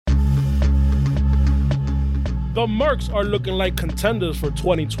The Mercs are looking like contenders for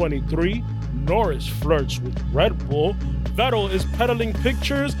 2023. Norris flirts with Red Bull. Vettel is peddling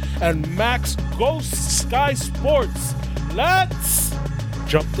pictures, and Max ghosts Sky Sports. Let's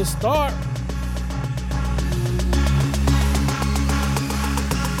jump the start.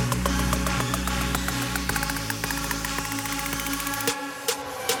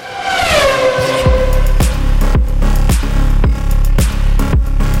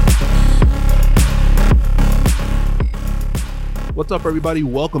 What's up, everybody?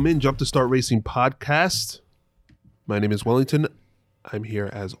 Welcome in Jump to Start Racing podcast. My name is Wellington. I'm here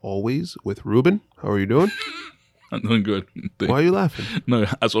as always with Ruben. How are you doing? I'm doing good. Why are you laughing? No,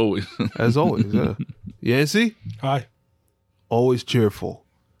 as always. As always, yeah. Yancy? Hi. Always cheerful.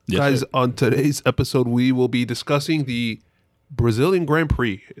 Yes, Guys, sir. on today's episode, we will be discussing the Brazilian Grand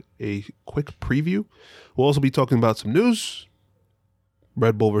Prix. A quick preview. We'll also be talking about some news.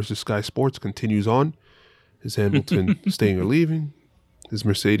 Red Bull versus Sky Sports continues on. Is Hamilton staying or leaving? Is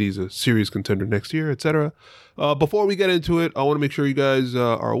Mercedes a serious contender next year, etc.? Before we get into it, I want to make sure you guys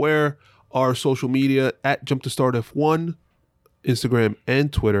are aware. Our social media at Jump to Start F1, Instagram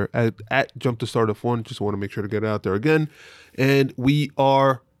and Twitter at Jump to Start F1. Just want to make sure to get it out there again. And we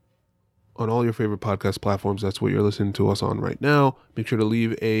are on all your favorite podcast platforms. That's what you're listening to us on right now. Make sure to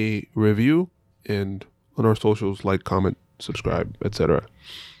leave a review, and on our socials, like, comment, subscribe, etc.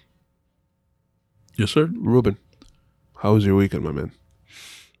 Yes, sir. Ruben, how was your weekend, my man?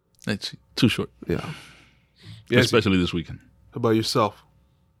 It's too short. Yeah. Especially this weekend. How about yourself?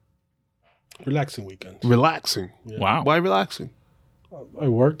 Relaxing weekend. Relaxing. Yeah. Wow. Why relaxing? I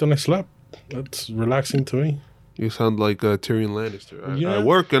worked and I slept. That's relaxing to me. You sound like Tyrion Lannister. Yeah. I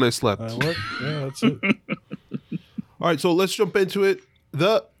work and I slept. I worked. Yeah, that's it. All right, so let's jump into it.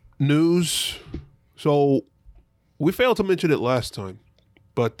 The news. So we failed to mention it last time,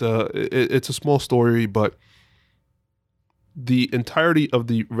 but it's a small story, but the entirety of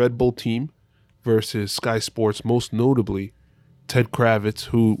the Red Bull team versus Sky Sports, most notably Ted Kravitz,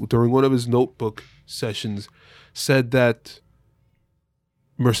 who during one of his notebook sessions said that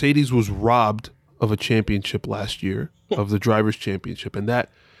Mercedes was robbed of a championship last year, of the Drivers' Championship, and that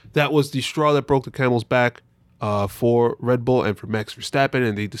was the straw that broke the camel's back for Red Bull and for Max Verstappen,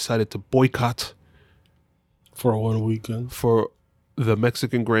 and they decided to boycott For one weekend. for the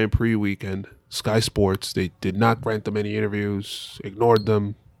Mexican Grand Prix weekend. Sky Sports, they did not grant them any interviews, ignored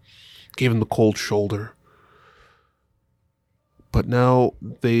them, gave them the cold shoulder. But now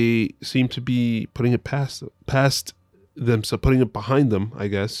they seem to be putting it past them, so putting it behind them, I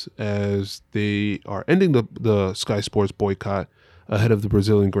guess, as they are ending the Sky Sports boycott ahead of the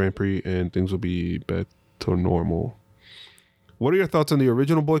Brazilian Grand Prix, and things will be back to normal. What are your thoughts on the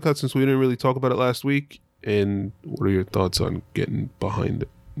original boycott, since we didn't really talk about it last week? And what are your thoughts on getting behind it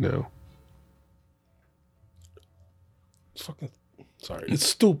now? It's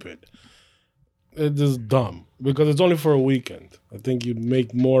stupid. It is dumb because it's only for a weekend. I think you'd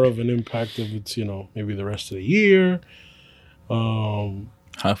make more of an impact if it's, maybe the rest of the year.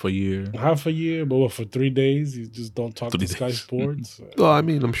 Half a year. But what, for 3 days? You just don't talk 3 to Sky days. Sports? Well, I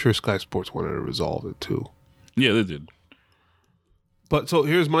mean, I'm sure Sky Sports wanted to resolve it too. Yeah, they did. But so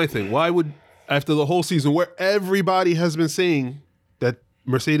here's my thing. Why would, after the whole season where everybody has been saying that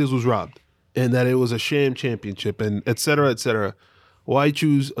Mercedes was robbed and that it was a sham championship and et cetera, why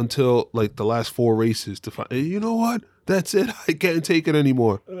choose until like the last 4 races to find, you know what? That's it. I can't take it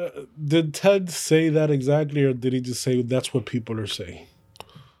anymore. Did Ted say that exactly, or did he just say that's what people are saying?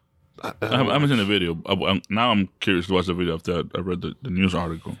 I haven't seen the video. Now I'm curious to watch the video after I read the news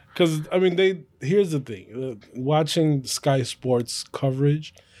article. Because, here's the thing. Watching Sky Sports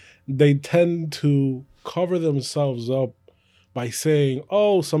coverage, they tend to cover themselves up by saying,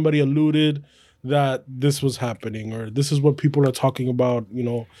 oh, somebody alluded that this was happening, or this is what people are talking about,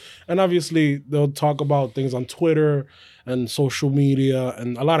 And obviously, they'll talk about things on Twitter and social media,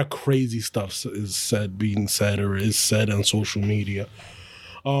 and a lot of crazy stuff is being said on social media.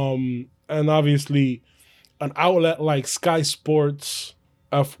 And obviously, an outlet like Sky Sports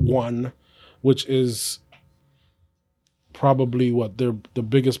F1, which is probably the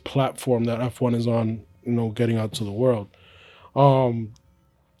biggest platform that F1 is on, getting out to the world,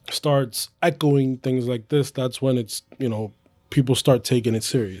 starts echoing things like this. That's when it's, people start taking it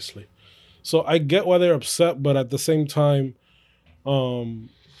seriously. So I get why they're upset, but at the same time,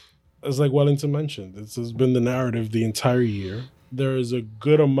 as like Wellington mentioned, this has been the narrative the entire year. There is a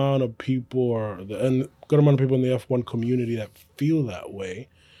good amount of people, in the F1 community that feel that way.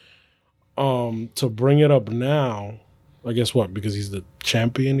 To bring it up now, I guess what? Because he's the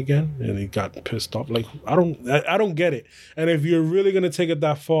champion again, and he got pissed off. Like I don't get it. And if you're really gonna take it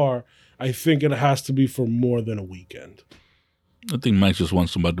that far, I think it has to be for more than a weekend. I think Max just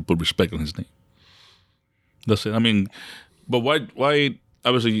wants somebody to put respect on his name. That's it. I mean, but why?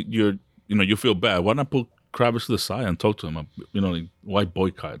 Obviously, you feel bad. Why not put Kravitz to the side and talk to him? Why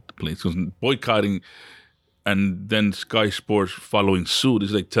boycott the place? Because boycotting and then Sky Sports following suit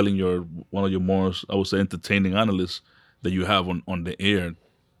is like telling one of your more, I would say, entertaining analysts that you have on the air,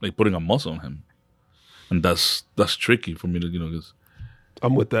 like putting a muscle on him, and that's tricky for me to because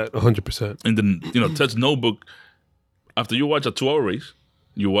I'm with that 100%. And then Ted's Notebook. After you watch a 2-hour race,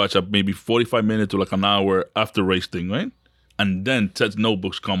 you watch a maybe 45 minutes to like an hour after race thing, right? And then Ted's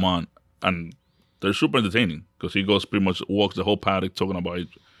Notebooks come on, and they're super entertaining because he pretty much walks the whole paddock talking about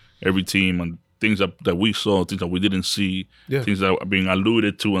every team and things that we saw, things that we didn't see, things that are being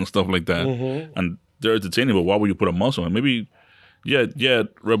alluded to and stuff like that. Mm-hmm. And they're entertaining, but why would you put a muscle on? Maybe, Red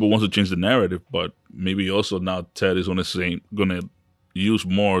Bull wants to change the narrative, but maybe also now Ted is going to use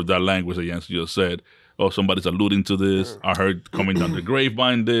more of that language that Jens just said. Oh, somebody's alluding to this. I heard coming down the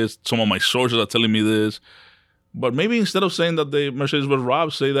grapevine this. Some of my sources are telling me this. But maybe instead of saying that the Mercedes was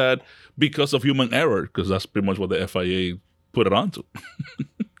robbed, say that because of human error, because that's pretty much what the FIA put it onto.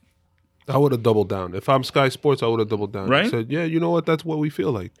 I would have doubled down. If I'm Sky Sports, I would have doubled down. Right? I said, yeah, you know what? That's what we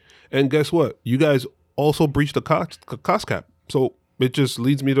feel like. And guess what? You guys also breached the cost cap. So it just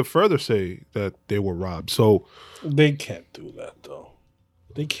leads me to further say that they were robbed. So they can't do that, though.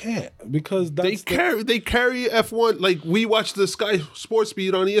 They can't because they carry F1 like we watch the Sky Sports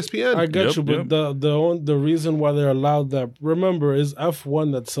feed on ESPN. I get you, but the reason why they're allowed that, remember, is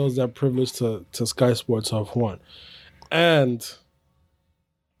F1 that sells that privilege to Sky Sports F1, and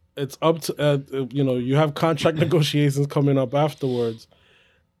it's up to you have contract negotiations coming up afterwards.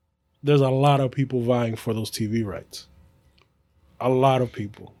 There's a lot of people vying for those TV rights. A lot of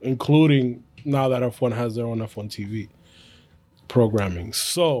people, including now that F1 has their own F1 TV programming.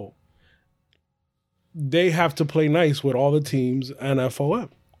 So they have to play nice with all the teams and FOM,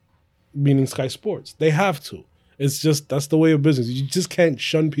 meaning Sky Sports. They have to. It's just, that's the way of business. You just can't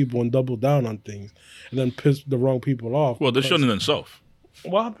shun people and double down on things and then piss the wrong people off. Well, they're shunning themselves.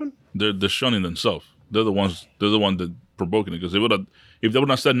 What happened? They're shunning themselves. They're the one that provoking it, because if they would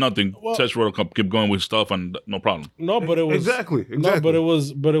have said nothing, Test World Cup keep going with stuff and no problem. No, but it was exactly. No, but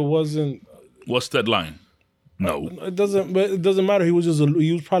it wasn't. What's that line? No, it doesn't. But it doesn't matter. He was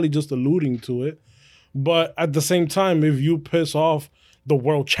probably just alluding to it. But at the same time, if you piss off the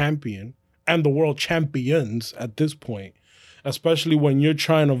world champion and the world champions at this point, especially when you're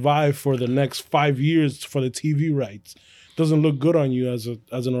trying to vie for the next 5 years for the TV rights, doesn't look good on you as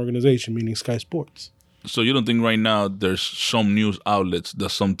an organization, meaning Sky Sports. So you don't think right now there's some news outlets that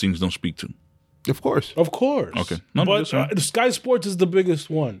some things don't speak to? Of course. Okay. No, but Sky Sports is the biggest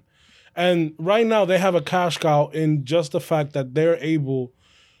one. And right now they have a cash cow in just the fact that they're able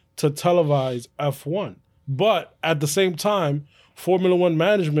to televise F1. But at the same time, Formula One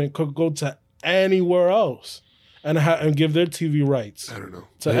management could go to anywhere else and give their TV rights. I don't know.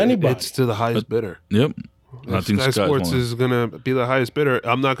 To anybody. It's to the highest bidder. Yep. I think Sky Sports is going to be the highest bidder.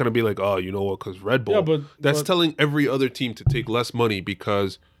 I'm not going to be like, oh, you know what, because Red Bull. Yeah, that's telling every other team to take less money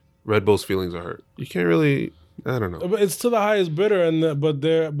because Red Bull's feelings are hurt. You can't really, I don't know. But it's to the highest bidder,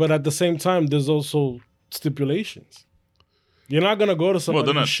 but at the same time, there's also stipulations. You're not going to go to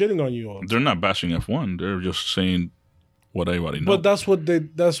somebody who's shitting on you. They're not bashing F1. They're just saying what everybody knows. But that's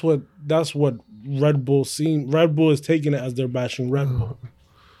what Red Bull seen. Red Bull is taking it as they're bashing Red Bull.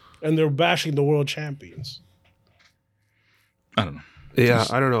 And they're bashing the world champions. I don't know. Yeah,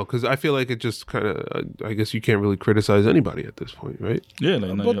 I don't know, because I feel like it just kind of. I guess you can't really criticize anybody at this point, right? Yeah,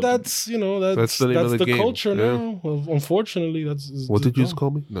 but that's the name of the culture now. Well, unfortunately, that's. What did you just call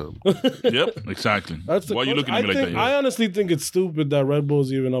me? No. Yep, exactly. That's the Why are you looking at me like that? I honestly think it's stupid that Red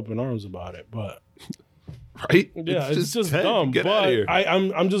Bull's even up in arms about it, but. Right? Yeah, it's just dumb. But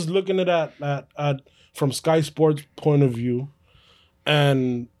I'm just looking at that from Sky Sports' point of view,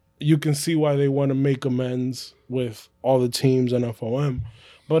 and you can see why they want to make amends with all the teams and FOM.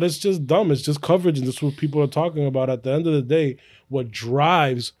 But it's just dumb. It's just coverage, and that's what people are talking about. At the end of the day, what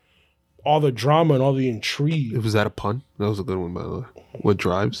drives all the drama and all the intrigue. Was that a pun? That was a good one, by the way. What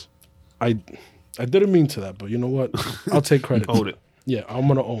drives? I didn't mean to that, but you know what? I'll take credit. Own it. Yeah, I'm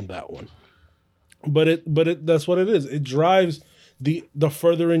gonna own that one. But that's what it is. It drives the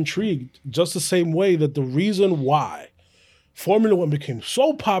further intrigue, just the same way that the reason why Formula One became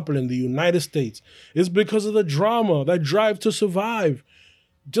so popular in the United States is because of the drama. That drive to survive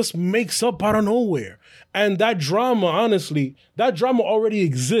just makes up out of nowhere. And that drama, honestly, already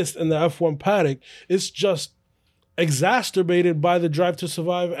exists in the F1 paddock. It's just exacerbated by the Drive to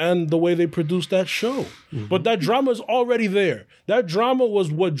Survive and the way they produced that show. But that drama is already there. That drama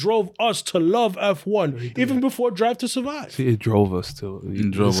was what drove us to love F1 even before Drive to Survive. See, it drove us to it.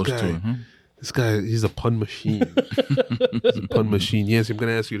 It drove us to it, huh? This guy, he's a pun machine. He's a pun machine. Yes, I'm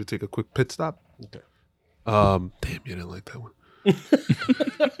going to ask you to take a quick pit stop. Okay. Damn, you didn't like that one.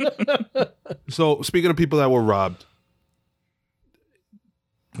 So, speaking of people that were robbed,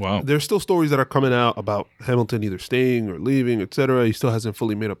 Wow. there's still stories that are coming out about Hamilton either staying or leaving, etc. He still hasn't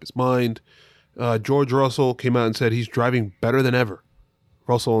fully made up his mind. George Russell came out and said he's driving better than ever.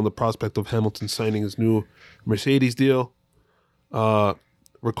 Russell on the prospect of Hamilton signing his new Mercedes deal. Daniel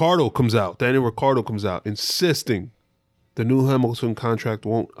Ricciardo comes out insisting the new Hamilton contract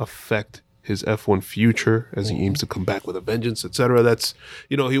won't affect his F1 future as he aims to come back with a vengeance, etc. That's,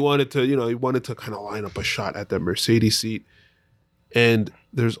 he wanted to kind of line up a shot at that Mercedes seat. And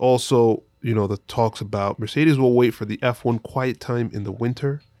there's also, the talks about Mercedes will wait for the F1 quiet time in the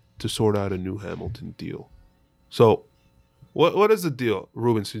winter to sort out a new Hamilton deal. So what is the deal,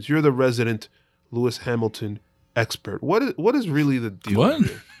 Ruben, since you're the resident Lewis Hamilton expert? What is really the deal? What?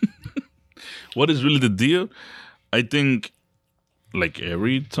 here? What is really the deal? I think, like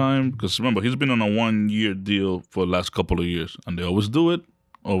every time, because remember, he's been on a 1-year deal for the last couple of years, and they always do it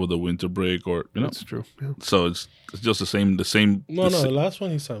over the winter break, or That's true. Yeah. So it's just the same. No, the last one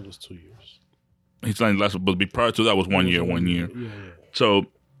he signed was 2 years. He signed last, but prior to that was 1 year. 1 year. Yeah. So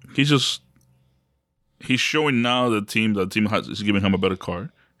he's showing now the team is giving him a better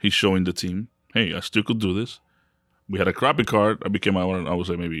car. He's showing the team, hey, I still could do this. We had a crappy car. I would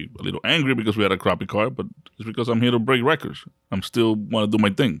say maybe a little angry because we had a crappy car, but it's because I'm here to break records. I'm still want to do my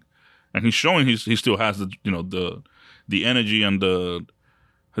thing, and he's showing he still has the energy and the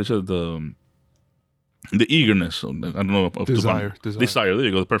eagerness. I don't know. Desire. There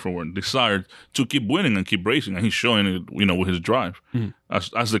you go. The perfect word. Desire to keep winning and keep racing, and he's showing it. With his drive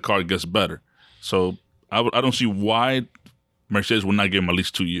as the car gets better. So I don't see why Mercedes will not give him at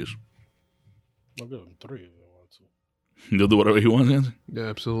least 2 years. I'll give him 3 if they want to. He'll do whatever he wants. Anthony. Yeah,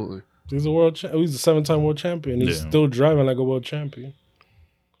 absolutely. He's a he's a 7-time world champion. He's still driving like a world champion.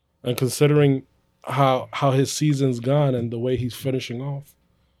 And considering how his season's gone and the way he's finishing off.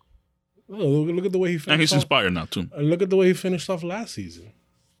 Look at the way he finished And he's off. inspired now too. And look at the way he finished off last season.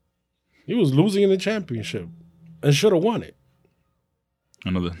 He was losing in the championship and should have won it.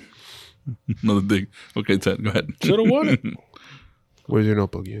 Another thing. Okay, Ted, go ahead. Should have won it. Where's your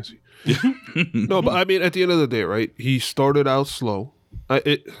notebook, Yancy? No, but I mean, at the end of the day, right? He started out slow.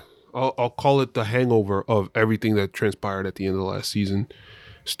 I'll call it the hangover of everything that transpired at the end of the last season.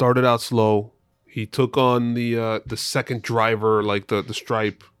 Started out slow. He took on the second driver, like the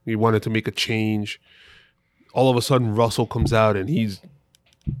stripe. He wanted to make a change. All of a sudden, Russell comes out and he's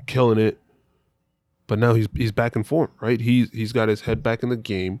killing it. But now he's back in form, right? He's got his head back in the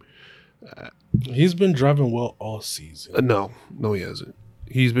game. He's been driving well all season. No, he hasn't.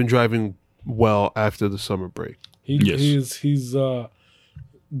 He's been driving well after the summer break. He's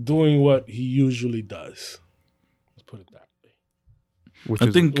doing what he usually does. Let's put it that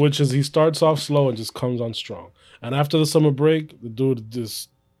way. Which is he starts off slow and just comes on strong. And after the summer break, the dude just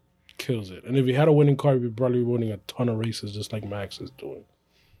kills it. And if he had a winning car, he'd be probably winning a ton of races just like Max is doing.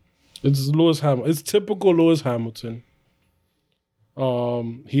 It's Lewis Hamilton. It's typical Lewis Hamilton.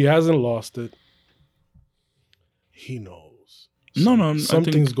 He hasn't lost it. He knows.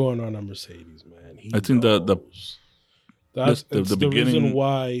 Something's going on at Mercedes, man. I think that's the the beginning. reason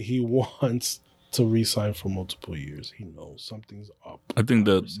why he wants to re-sign for multiple years. He knows something's up. I think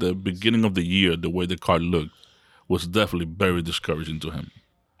that the beginning of the year, the way the car looked, was definitely very discouraging to him.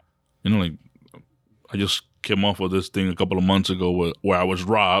 Like I just came off of this thing a couple of months ago where I was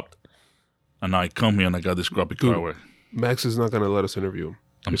robbed, and now I come here and I got this crappy car. Where Max is not going to let us interview him.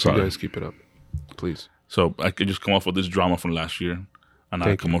 I'm sorry. You guys keep it up, please. So I could just come off of this drama from last year, and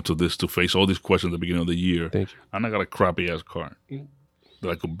I come up to this to face all these questions at the beginning of the year. Thank you. And I got a crappy ass car that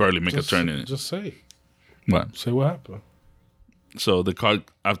I could barely make a turn in it. Just say. What? Say what happened. So the car,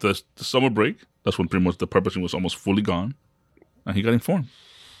 after the summer break, that's when pretty much the purposing was almost fully gone, and he got informed.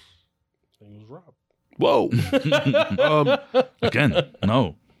 He was robbed. Whoa. Again,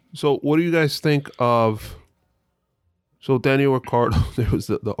 no. So what do you guys think of... So Daniel Ricciardo, there was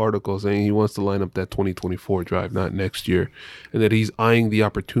the article saying he wants to line up that 2024 drive, not next year, and that he's eyeing the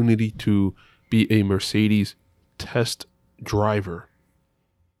opportunity to be a Mercedes test driver.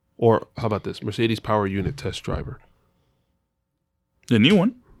 Or how about this? Mercedes power unit test driver. The new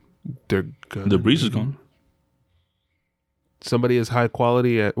one. They're gonna, The breeze is gone. Somebody as high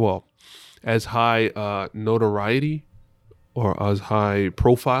quality, as high notoriety or as high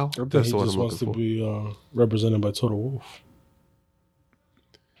profile. I think That's he what just I'm wants looking to for. be represented by Total Wolf.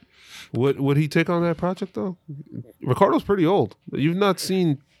 Would he take on that project though? Ricardo's pretty old. You've not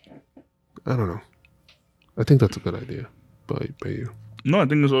seen. I don't know. I think that's a good idea by you. No, I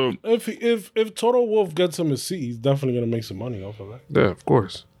think it's a. If Total Wolf gets him a seat, he's definitely gonna make some money off of that. Yeah, of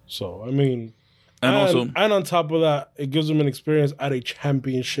course. So I mean, And also, and on top of that, it gives him an experience at a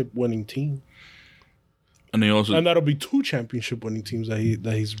championship winning team, and they also. and that'll be 2 championship winning teams that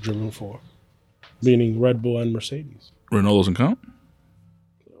he's driven for, meaning Red Bull and Mercedes. Renault doesn't count?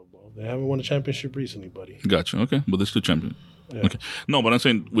 Well, they haven't won a championship recently, buddy. Gotcha. Okay. But they're still champion. Yeah. Okay. No, but I'm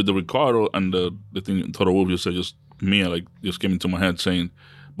saying with the Ricardo and the thing Total Wolf, you said just me, like, just came into my head saying,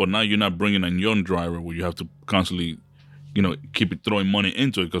 but now you're not bringing a young driver where you have to constantly, keep it throwing money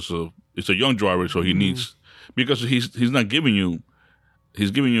into it because it's a young driver, so he needs, because he's not giving you,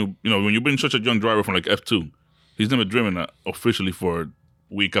 he's giving you, when you bring such a young driver from like F2, he's never driven officially for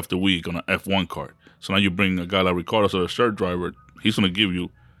week after week on an F1 car. So now you bring a guy like Ricardo, so a third driver, he's going to give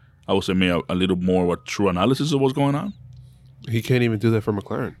you, I would say, maybe a little more of a true analysis of what's going on. He can't even do that for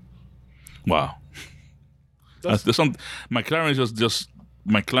McLaren. Wow. There's some McLaren is just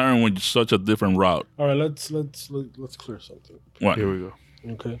McLaren went such a different route. All right, let's clear something. What? Here we go.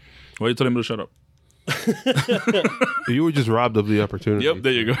 Okay. Why are you telling me to shut up? You were just robbed of the opportunity. Yep,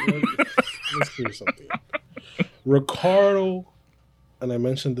 there you go. Let's clear something. Ricardo, and I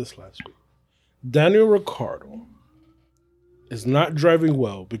mentioned this last week. Daniel Ricciardo is not driving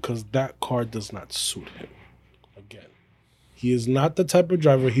well because that car does not suit him. Again, he is not the type of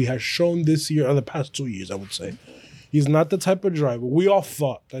driver he has shown this year, or the past 2 years, I would say. He's not the type of driver. We all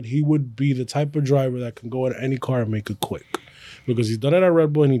thought that he would be the type of driver that can go in any car and make it quick, because he's done it at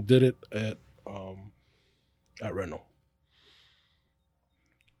Red Bull and he did it at Renault.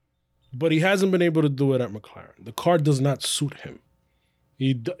 But he hasn't been able to do it at McLaren. The car does not suit him.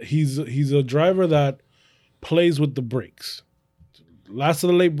 He's a driver that plays with the brakes. Last of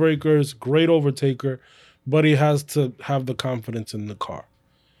the late breakers, great overtaker, but he has to have the confidence in the car.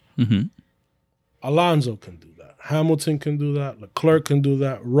 Mm-hmm. Alonso can do that. Hamilton can do that. Leclerc can do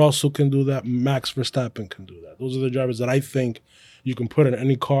that. Russell can do that. Max Verstappen can do that. Those are the drivers that I think you can put in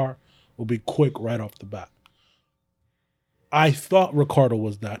any car, will be quick right off the bat. I thought Ricciardo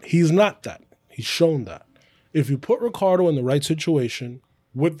was that. He's not that. He's shown that. If you put Ricciardo in the right situation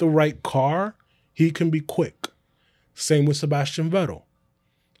with the right car, he can be quick. Same with Sebastian Vettel.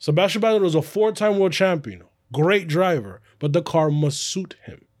 Sebastian Vettel was a 4-time world champion. Great driver, but the car must suit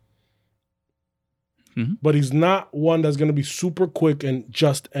him. Mm-hmm. But he's not one that's going to be super quick in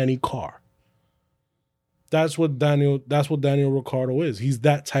just any car. That's what Daniel Ricciardo is. He's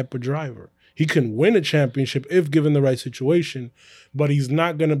that type of driver. He can win a championship if given the right situation, but he's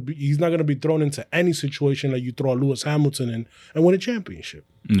not gonna be thrown into any situation like you throw a Lewis Hamilton in and win a championship.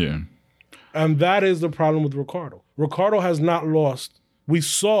 Yeah. And that is the problem with Ricciardo. Ricciardo has not lost. We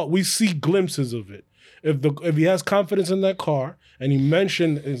see glimpses of it. If he has confidence in that car, and he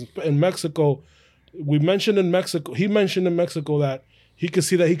mentioned in Mexico, he mentioned in Mexico that he could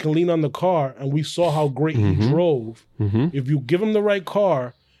see that he can lean on the car, and we saw how great he drove. Mm-hmm. If you give him the right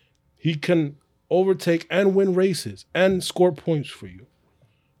car, he can overtake and win races and score points for you.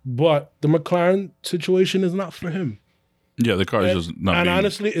 But the McLaren situation is not for him. Yeah, the car is just not. And being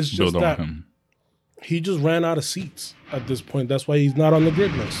honestly, it's just built on that him. he just ran out of seats at this point. That's why he's not on the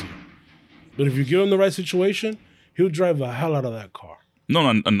grid next year. But if you give him the right situation, he'll drive the hell out of that car No,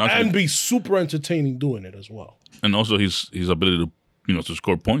 and be super entertaining doing it as well. and also his ability to to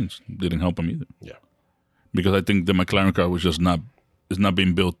score points didn't help him either. Yeah. Because I think the McLaren car was just not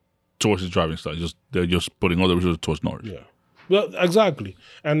being built towards his driving style. They're just putting all the resources towards Norris. Yeah. Well, exactly.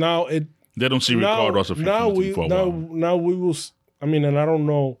 And now They don't see Ricardo as a future team for a while. now we will. I mean, and I don't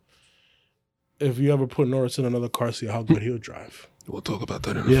know if you ever put Norris in another car, see how good he'll drive. We'll talk about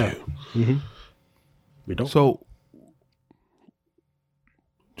that in a few. Mm-hmm. We don't. So,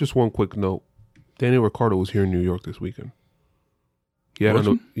 just one quick note. Daniel Ricciardo was here in New York this weekend.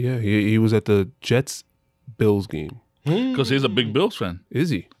 Was He was at the Jets-Bills game. Because he's a big Bills fan. Is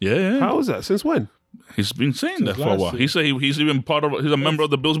he? Yeah. How is that? Since when? He's been saying that for a last while. year. He said he's even he's a member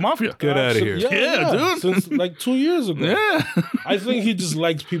of the Bills Mafia. Get out of here. Yeah, dude. Since like 2 years ago. Yeah. I think he just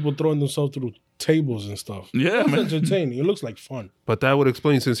likes people throwing themselves through tables and stuff. Yeah, That's man. entertaining. It looks like fun. But that would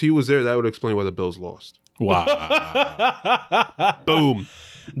explain, since he was there, that would explain why the Bills lost. Wow. Boom.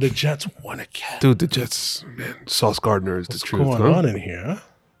 The Jets won again. Dude, the Jets, man, Sauce Gardner is What's the truth. going on in here, huh?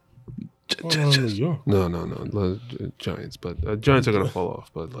 Jets. No, Giants. But Giants are going to fall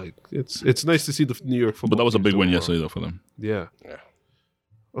off. But like, it's nice to see the New York football. But that was a team big doing win well. yesterday, though, for them. Yeah.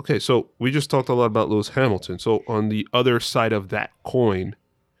 Okay, so we just talked a lot about Lewis Hamilton. So on the other side of that coin,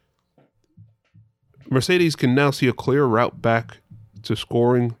 Mercedes can now see a clear route back to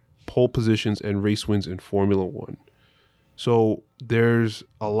scoring pole positions and race wins in Formula One. So there's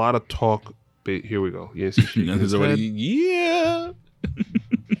a lot of talk. Here we go. Yes, There's already, yeah.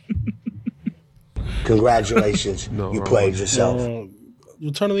 Congratulations, No, you wrong played one. yourself.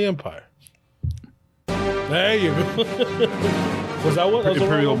 Return of the Empire. There you go. Was that what? That was the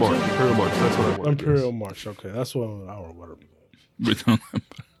Imperial wrong March. one too? Imperial March. That's what I want. Imperial March. Okay, that's what I don't know what. Return-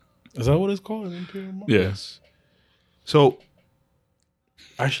 Is that what it's called? Imperial March. yes. So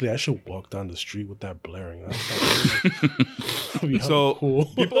Actually, I should walk down the street with that blaring. That'd be So cool.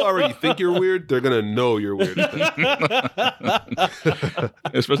 people already think you're weird. They're gonna know you're weird. At that.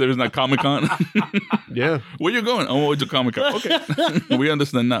 Especially if it's not Comic Con. Yeah. Where you going? Oh, to Comic Con. Okay. We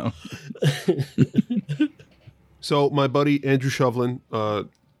understand now. So my buddy Andrew Shovlin,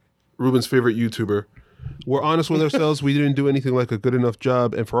 Ruben's favorite YouTuber, we're honest with ourselves. We didn't do anything like a good enough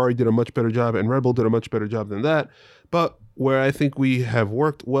job, and Ferrari did a much better job, and Red Bull did a much better job than that. But where I think we have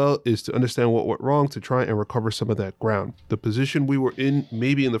worked well is to understand what went wrong to try and recover some of that ground. The position we were in,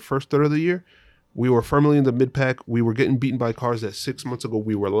 maybe in the first third of the year, we were firmly in the mid-pack. We were getting beaten by cars that 6 months ago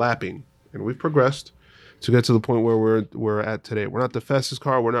we were lapping, and we've progressed to get to the point where we're at today. We're not the fastest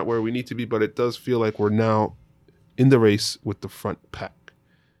car. We're not where we need to be, but it does feel like we're now in the race with the front pack.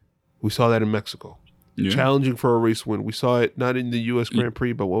 We saw that in Mexico. Yeah. Challenging for a race win. We saw it not in the U.S. Grand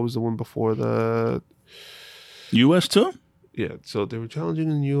Prix, but what was the one before the... US too? Yeah, so they were challenging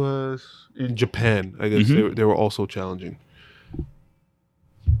in the U.S. In Japan, I guess they were also challenging.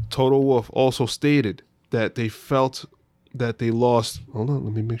 Toto Wolff also stated that they felt that they lost... Hold on,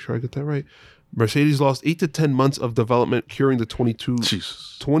 let me make sure I get that right. Mercedes lost 8 to 10 months of development curing the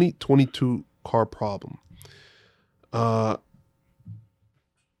 2022 car problem.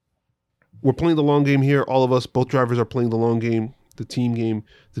 We're playing the long game here. All of us, both drivers are playing the long game, the team game.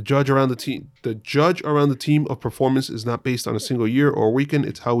 The judge around the team of performance is not based on a single year or weekend.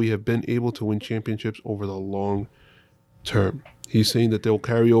 It's how we have been able to win championships over the long term. He's saying that they'll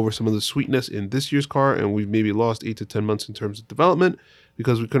carry over some of the sweetness in this year's car, and we've maybe lost 8 to 10 months in terms of development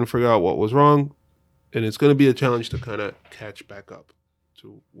because we couldn't figure out what was wrong, and it's going to be a challenge to kind of catch back up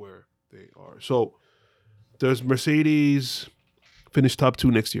to where they are. So does Mercedes finish top 2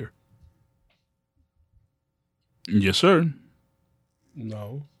 next year? Yes, sir.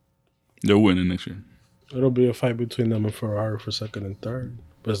 No. They're winning next year. It'll be a fight between them and Ferrari for second and third.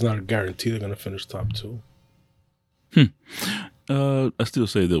 But it's not a guarantee they're going to finish top 2. I still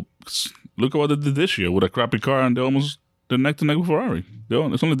say look at what they did this year with a crappy car, and they're neck to neck with Ferrari.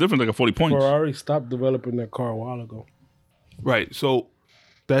 It's only different like a 40 points. Ferrari stopped developing their car a while ago. Right. So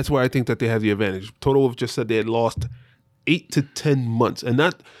that's where I think that they have the advantage. Toto Wolff just said they had lost 8 to 10 months. And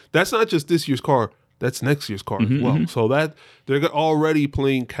that's not just this year's car. That's next year's car as well. So that they're already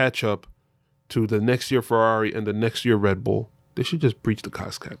playing catch up to the next year Ferrari and the next year Red Bull. They should just breach the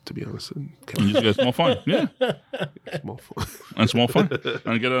cost cap, to be honest. And You just get small fun. Yeah. small fun. And small fun.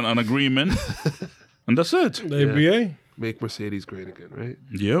 And get an agreement. And that's it. The ABA? Make Mercedes great again, right?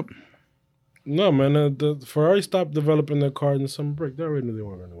 Yep. No, man. The Ferrari stopped developing their car in the summer break. They already knew they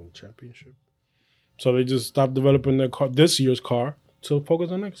weren't going to win the championship. So they just stopped developing their car, this year's car, to focus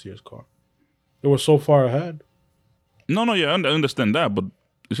on next year's car. They were so far ahead. No, yeah, I understand that, but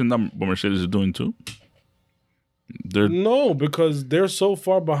isn't that what Mercedes is doing too? No, because they're so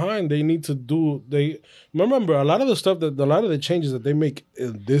far behind. They need to do. Remember a lot of the changes that they make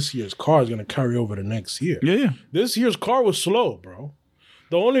in this year's car is going to carry over to next year. Yeah. This year's car was slow, bro.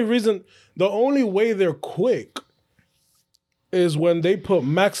 The only way they're quick is when they put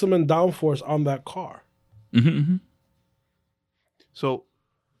maximum downforce on that car. So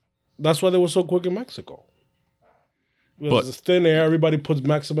that's why they were so quick in Mexico. Because it's thin air, everybody puts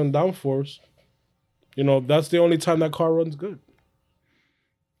maximum downforce. That's the only time that car runs good.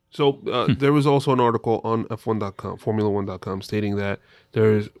 So there was also an article on F1.com, Formula1.com, stating that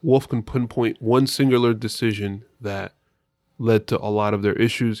Wolff can pinpoint one singular decision that led to a lot of their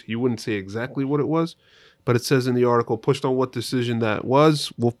issues. He wouldn't say exactly what it was, but it says in the article, pushed on what decision that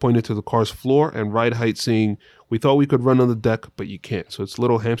was. Wolff pointed to the car's floor and ride height, saying, "We thought we could run on the deck, but you can't." So it's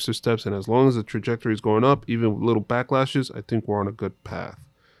little hamster steps, and as long as the trajectory is going up, even with little backlashes, I think we're on a good path.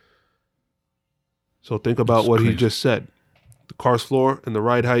 So think about what he just said. The car's floor and the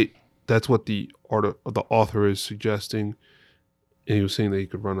ride height, that's what the author is suggesting. And he was saying that he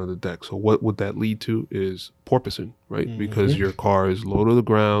could run on the deck. So what would that lead to is porpoising, right? Mm-hmm. Because your car is low to the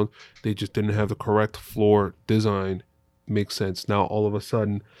ground. They just didn't have the correct floor design. Makes sense. Now, all of a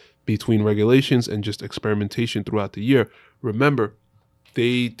sudden, between regulations and just experimentation throughout the year, remember,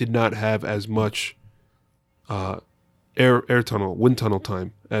 they did not have as much wind tunnel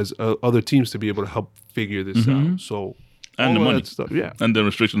time as other teams to be able to help figure this out. So And the all money. that stuff, yeah, And the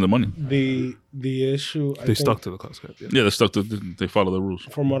restriction of the money. The issue I they think, stuck to the cost cap. Yeah. Yeah, they follow the rules.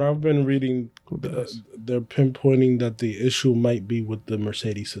 from what I've been reading, Would be nice. they're pinpointing that the issue might be with the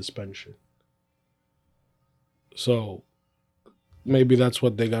Mercedes suspension. So maybe that's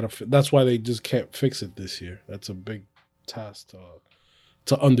what they gotta. That's why they just can't fix it this year. That's a big task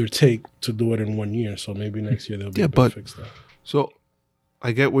to undertake to do it in 1 year. So maybe next year they'll be able to fix that. So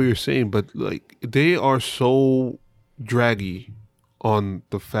I get what you're saying, but like they are so draggy on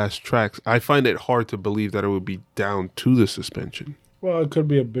the fast tracks. I find it hard to believe that it would be down to the suspension. Well, it could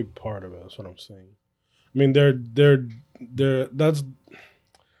be a big part of it. That's what I'm saying. I mean, they're that's.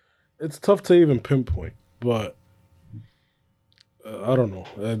 It's tough to even pinpoint, but I don't know.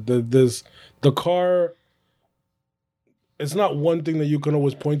 There's the car. It's not one thing that you can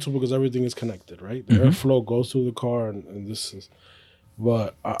always point to because everything is connected, right? The airflow goes through the car, and this is.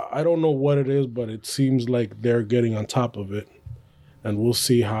 But I don't know what it is, but it seems like they're getting on top of it, and we'll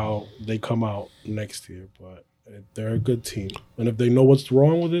see how they come out next year. But they're a good team, and if they know what's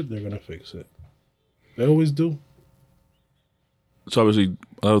wrong with it, they're gonna fix it. They always do. So obviously,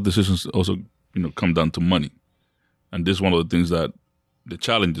 a lot of decisions also, come down to money, and this is one of the things that the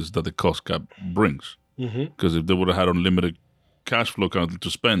challenges that the cost cap brings. Because if they would have had unlimited cash flow currently to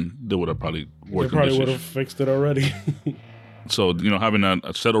spend, they would have probably worked. They probably on would this have fixed it already. So having a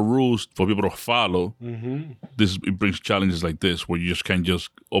set of rules for people to follow, it brings challenges like this where you just can't just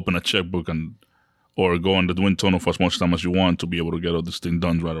open a checkbook or go on the wind tunnel for as much time as you want to be able to get all this thing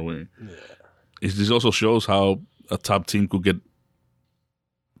done right away. Yeah. This also shows how a top team could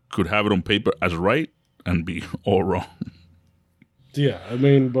have it on paper as right and be all wrong. Yeah, I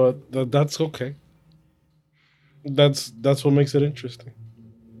mean, but that's okay. That's what makes it interesting.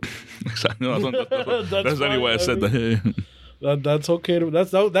 Exactly. No, that's exactly why I said that. That's okay.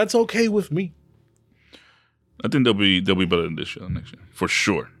 That's okay with me. I think they'll be better than this year, next year, for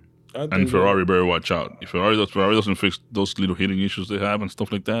sure. And so. Ferrari better watch out. If Ferrari doesn't fix those little hitting issues they have and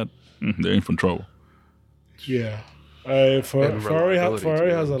stuff like that, they're in for trouble. Yeah, Ferrari has a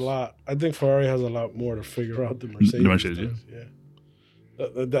honest. lot. I think Ferrari has a lot more to figure out than Mercedes. Mercedes, does. Yeah.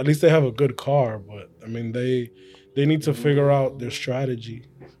 At least they have a good car, but I mean they need to figure out their strategy.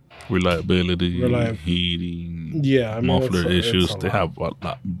 Reliability, heating, Yeah, I mean, muffler it's issues. a They lot. have a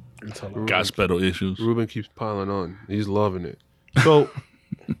lot. It's a lot. Gas pedal issues. Ruben keeps piling on. He's loving it. So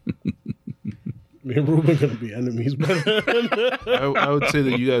Me and Ruben gonna be enemies, but I would say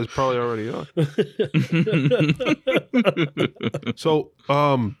that you guys probably already are. So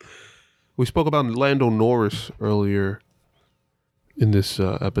we spoke about Lando Norris earlier in this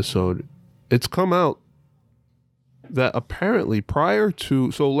episode. It's come out that apparently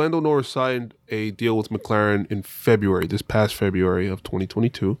Lando Norris signed a deal with McLaren in this past February of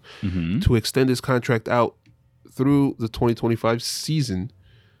 2022, to extend his contract out through the 2025 season.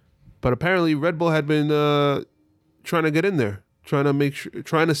 But apparently Red Bull had been trying to get in there, trying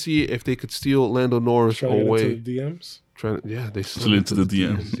to see if they could steal Lando Norris trying to away. get into the DMs. They Slid into the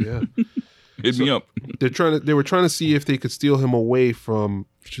DMs. Yeah, Hit me up. they were trying to see if they could steal him away from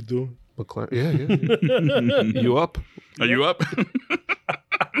What you doing? McLaren. Yeah. You up? Are you up?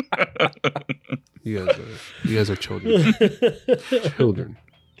 You guys are children. Children.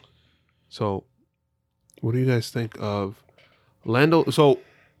 So, what do you guys think of Lando? So,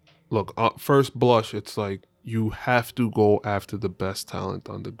 look, first blush, it's like you have to go after the best talent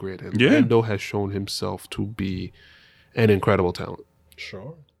on the grid, and Yeah. Lando has shown himself to be an incredible talent.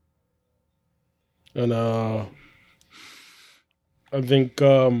 Sure. And I think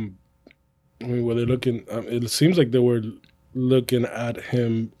were they looking? It seems like they were looking at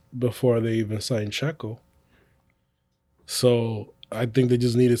him before they even signed Checo. So I think they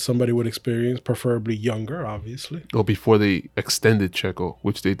just needed somebody with experience, preferably younger, obviously. Or before they extended Checo,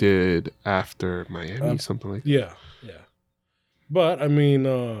 which they did after Miami, something like that. Yeah. But I mean,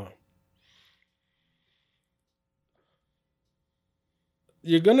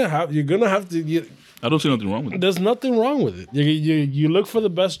 you're gonna have to. I don't see nothing wrong with it. There's nothing wrong with it. You look for the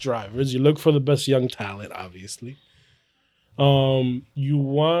best drivers. You look for the best young talent, obviously. You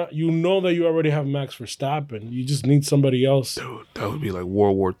know that you already have Max Verstappen. You just need somebody else. Dude, that would be like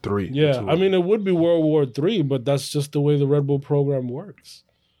World War III. Yeah, I mean, it would be World War III, but that's just the way the Red Bull program works.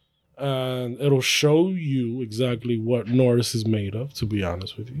 And it'll show you exactly what Norris is made of, to be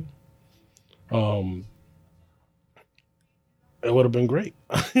honest with you. It would have been great.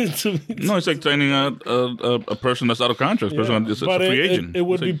 No, it's like signing a person that's out of contract. Person that's a But free agent. It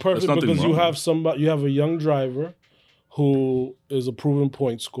would be There's perfect nothing because wrong you with it. have a young driver who is a proven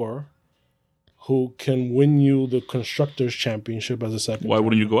point scorer, who can win you the Constructors' Championship as a second. Why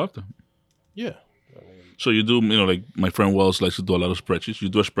wouldn't you go after him? Yeah. So you do, like my friend Wells likes to do a lot of spreadsheets. You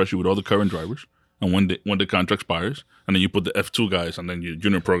do a spreadsheet with all the current drivers, and when the contract expires, and then you put the F2 guys, and then your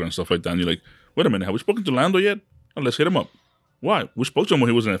junior program and stuff like that. And you're like, wait a minute, have we spoken to Lando yet? Oh, let's hit him up. Why? We spoke to him when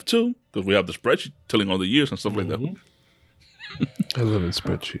he was in F2 because we have the spreadsheet telling all the years and stuff like that. I live in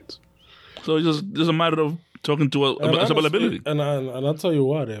spreadsheets. So it's just a matter of talking to his availability. And I'll tell you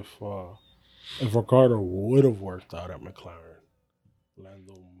what, if Ricardo would have worked out at McLaren,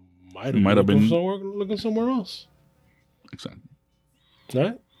 Lando might have been looking somewhere else. Exactly.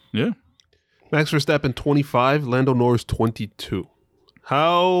 Right? Yeah. Max Verstappen 25, Lando Norris 22.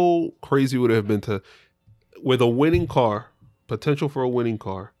 How crazy would it have been to, with a winning car, potential for a winning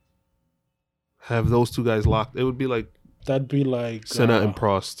car, have those two guys locked? It would be like that'd be like Senna and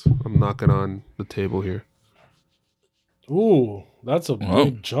Prost. I'm knocking on the table here. Ooh, that's a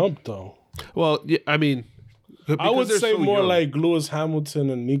big jump, though. Well, yeah, I mean, I would say so more young. Like Lewis Hamilton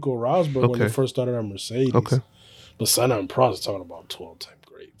and Nico Rosberg when they first started at Mercedes. Okay. But Senna and Prost are talking about 2 all-time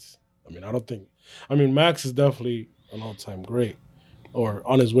greats. I mean, Max is definitely an all-time great, or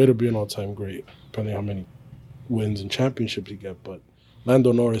on his way to be an all-time great, depending on how many wins and championships he get. But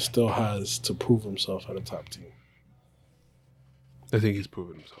Lando Norris still has to prove himself at a top team. I think he's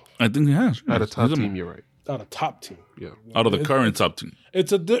proven himself. I think he has. At a top team, you're right. At a top team. Yeah. Out of the current top team.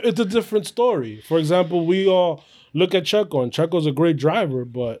 It's a different story. For example, we all look at Checo, and Checo's a great driver,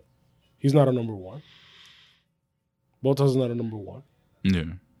 but he's not a number one. Bottas is not a number one. Yeah.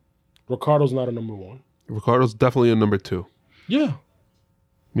 Ricardo's not a number one. Ricardo's definitely a number 2. Yeah.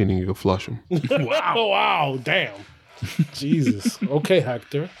 Meaning you can flush him. Wow. Wow. Damn. Jesus. Okay,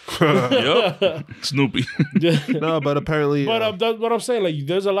 Hector. Yep. Snoopy. No, but apparently. But that's what I'm saying. Like,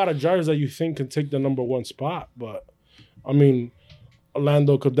 there's a lot of drivers that you think can take the number 1 spot. But, I mean,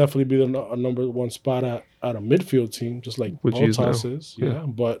 Lando could definitely be a number 1 spot at a midfield team, just like Bottas is. Yeah.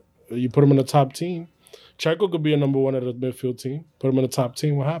 But you put him in a top team. Checo could be a number 1 at a midfield team. Put him in a top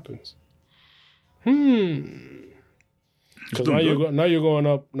team. What happens? Because now you're going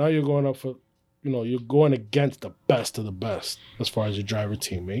up for, you're going against the best of the best as far as your driver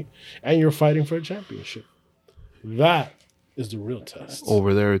teammate, and you're fighting for a championship. That is the real test.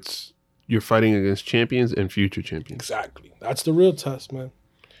 Over there, you're fighting against champions and future champions. Exactly. That's the real test, man.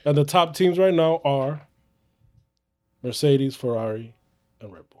 And the top teams right now are Mercedes, Ferrari,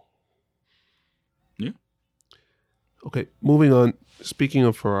 and Red Bull. Yeah. Okay, moving on. Speaking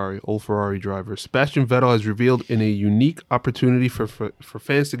of Ferrari, old Ferrari driver, Sebastian Vettel has revealed in a unique opportunity for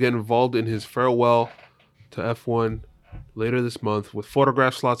fans to get involved in his farewell to F1 later this month with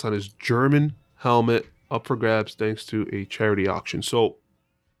photograph slots on his German helmet up for grabs thanks to a charity auction. So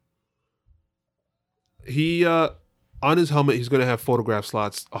he on his helmet, he's going to have photograph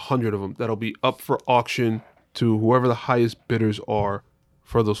slots, 100 of them, that'll be up for auction to whoever the highest bidders are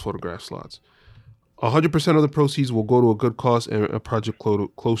for those photograph slots. 100% of the proceeds will go to a good cause and a project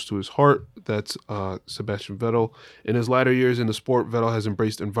close to his heart. That's Sebastian Vettel. In his latter years in the sport, Vettel has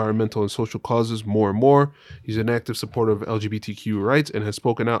embraced environmental and social causes more and more. He's an active supporter of LGBTQ rights and has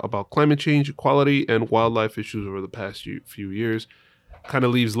spoken out about climate change, equality, and wildlife issues over the past few years. Kind of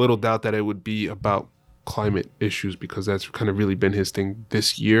leaves little doubt that it would be about climate issues because that's kind of really been his thing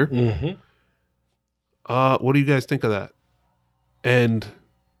this year. Mm-hmm. What do you guys think of that? And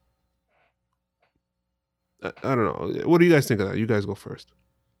I don't know. What do you guys think of that? You guys go first.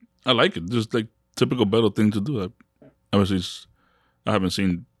 I like it. Just like typical Vettel thing to do. Obviously, I haven't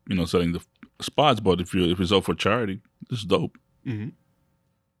seen selling the spots, but if it's up for charity, this is dope. Mm-hmm.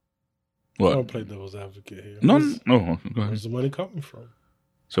 What? I don't play devil's advocate here. No. Go ahead. Where's the money coming from?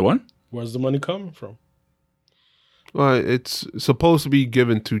 So what? Where's the money coming from? Well, it's supposed to be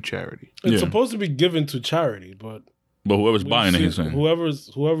given to charity. It's supposed to be given to charity, but whoever's buying it, he's saying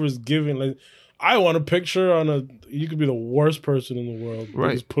whoever's giving, like, I want a picture on you could be the worst person in the world,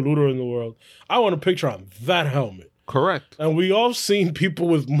 biggest polluter in the world. I want a picture on that helmet. Correct. And we all seen people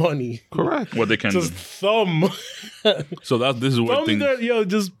with money. Correct. What they can just do. thumb. So this is where things.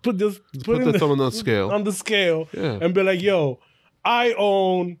 Just put the thumb on the scale. On the scale, and be like, yo, I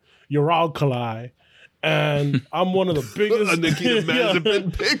own Uralkali. And I'm one of the biggest. Nikita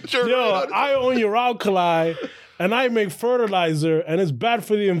Mazepin picture. Yo, I own Uralkali, and I make fertilizer, and it's bad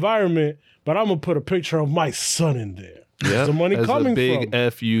for the environment. But I'm gonna put a picture of my son in there. Where's the money coming from? As a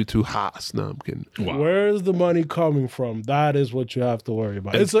big FU to Haas. No, I'm kidding. Wow. Where's the money coming from? That is what you have to worry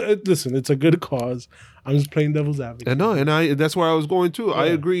about. Listen, it's a good cause. I'm just playing devil's advocate. And that's where I was going to. Yeah. I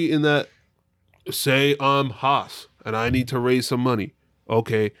agree in that. Say I'm Haas and I need to raise some money.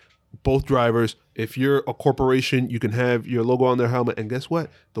 Okay, both drivers if you're a corporation, you can have your logo on their helmet, and guess what?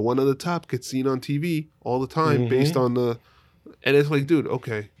 The one on the top gets seen on TV all the time based on the. And it's like, dude,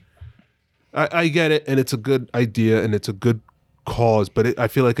 okay, I get it, and it's a good idea, and it's a good cause, but I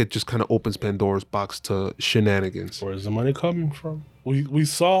feel like it just kind of opens Pandora's box to shenanigans. Where's the money coming from? We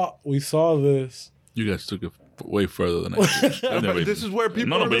saw this. You guys took it way further than I did. But this is where people.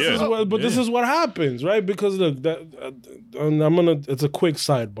 No, but This is yeah. what, this is what happens, right? Because look, and it's a quick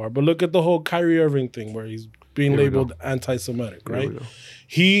sidebar, but look at the whole Kyrie Irving thing where he's being Here we labeled go. anti-Semitic, Here right? we go.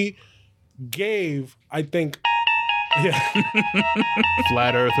 He gave, I think, yeah,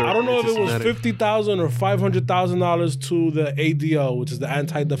 Flat Earther. I don't know if it was anti-Semitic. $50,000 or $500,000 to the ADL, which is the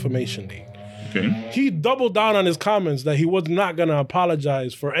Anti-Defamation League. Okay. He doubled down on his comments that he was not going to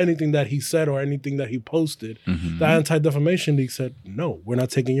apologize for anything that he said or anything that he posted. The Anti-Defamation League said, no, we're not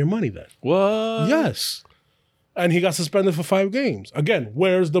taking your money then. What? Yes. And he got suspended for 5 games. Again,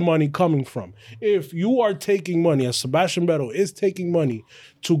 where's the money coming from? If you are taking money, as Sebastian Vettel is taking money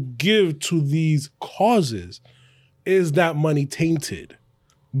to give to these causes, is that money tainted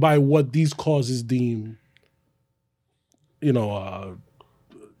by what these causes deem, I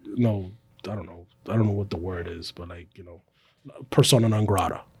don't know what the word is, but persona non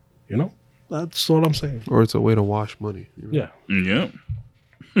grata, That's all I'm saying. Or it's a way to wash money. Yeah. Yeah.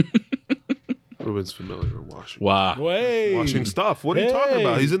 Ruben's familiar with washing. Wow. Hey. Washing stuff. What are you talking Hey.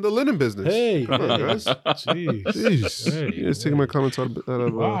 about? He's in the linen business. Hey. Come on, guys. Jeez. Jeez. Hey. You're just taking my comments out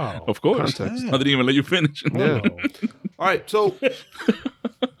of Wow. Of course. Context. I didn't even let you finish. Yeah. Wow. All right, so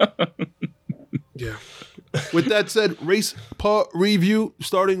yeah. With that said, race review,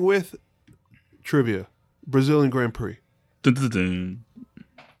 starting with trivia, Brazilian Grand Prix. Dun, dun, dun.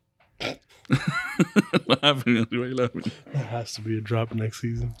 What happened? Why are you laughing? That has to be a drop next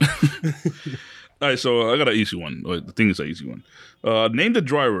season. All right, so I got an easy one. Or the thing is an easy one. Name the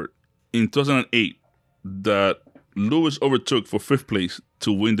driver in 2008 that Lewis overtook for 5th place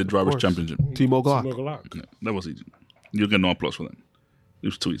to win the Drivers' course. Championship. Timo Glock. Smoke a lot. Yeah, that was easy. You get no applause for that. It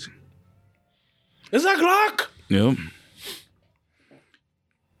was too easy. Is that Glock? Yeah.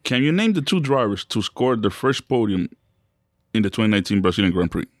 Can you name the 2 drivers to score their first podium in the 2019 Brazilian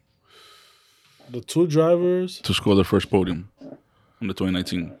Grand Prix? The 2 drivers. To score their first podium in the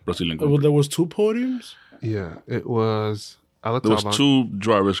 2019 Brazilian Grand Well, Prix. there was 2 podiums. Yeah, it was Alex There was Albon. 2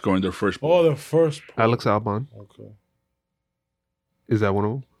 drivers scoring their first podium. Oh, the first. Alex Albon. Okay. Is that one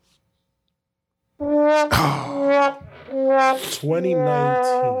of them?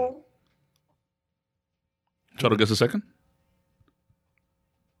 2019. Try to guess a second.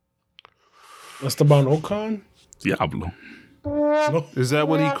 Esteban Ocon. Diablo. No. Is that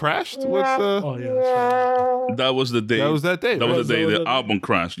when he crashed with the? Oh yeah. That's right. That was the day. That was that day. That right? was the day That was the the- album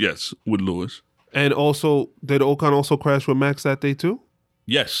crashed. Yes, with Lewis. And also, did Ocon also crash with Max that day too?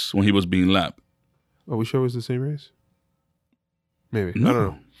 Yes, when he was being lapped. Are we sure it was the same race? Maybe. No. I don't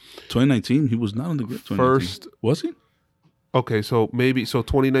know. 2019, he was not on the grid. 2019. First- Was he? Okay, so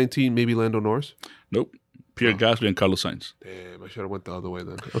 2019, maybe Lando Norris. Nope. Pierre Gasly and Carlos Sainz. Damn, I should have went the other way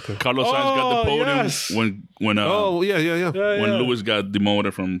then. Okay. Carlos Sainz got the Oh, podium yes. when Oh yeah. Yeah, when yeah. Lewis got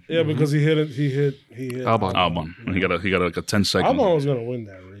demoted from Yeah, because he hit it. He hit Albon. Albon. And he got like a 10-second. Albon was gonna win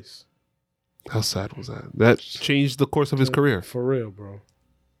that race How sad was that? That changed the course of his career. for real, bro.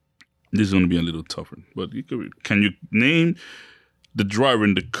 This is going to be a little tougher, but can you name the driver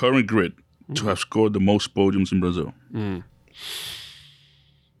in the current grid to have scored the most podiums in Brazil?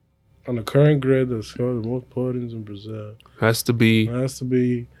 On the current grid, that scored the most podiums in Brazil, Has to be. it has to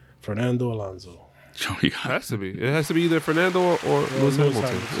be Fernando Alonso. Has to be. It has to be either Fernando or Lewis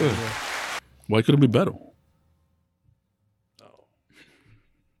Hamilton. Yeah. Why could it be better?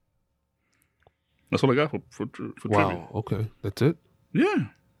 That's all I got for trivia. Wow. Okay, that's it. Yeah.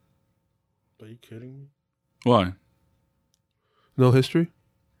 Are you kidding me? Why? No history.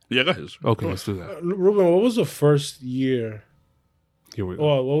 Yeah, I got his. Okay, let's do that. Ruben, what was the first year? Here we go.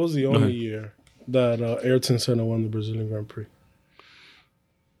 Well, what was the only ahead. year that Ayrton Senna won the Brazilian Grand Prix?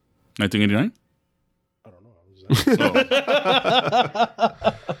 1989? I don't know.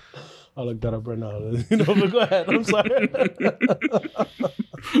 I'll look that up right now. But go ahead. I'm sorry.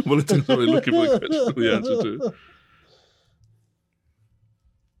 Well, it's already looking for the answer to.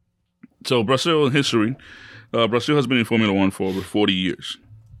 So, Brazil history. Brazil has been in Formula One for over 40 years.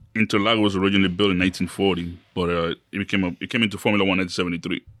 Interlagos was originally built in 1940, but it came into Formula One in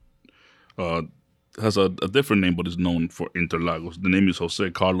 1973. Has a different name, but is known for Interlagos. The name is Jose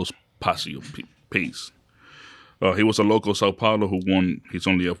Carlos Pacio Pace. He was a local Sao Paulo who won his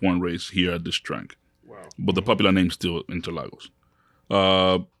only F1 race here at this track. Wow. But the popular name is still Interlagos.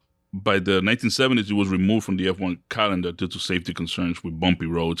 By the 1970s, it was removed from the F1 calendar due to safety concerns with bumpy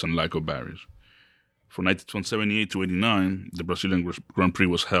roads and lack of barriers. From 1978 to 89, the Brazilian Grand Prix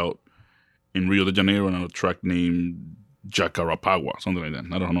was held in Rio de Janeiro on a track named Jacarapagua, something like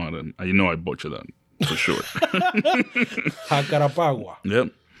that. I don't know. I butchered that for sure. Jacarapagua.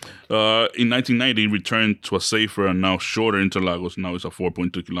 Yep. In 1990, it returned to a safer and now shorter Interlagos. Now it's a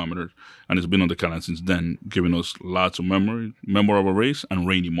 4.2 kilometers, and it's been on the calendar since then, giving us lots of memorable race and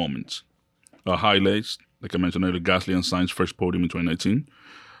rainy moments. Highlights, like I mentioned earlier, Gasly and Sainz first podium in 2019.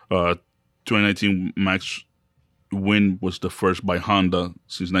 2019 Max win was the first by Honda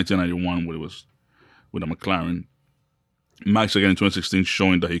since 1991 when it was with a McLaren. Max again in 2016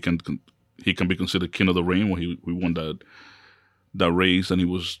 showing that he can be considered king of the rain when he won that race, and he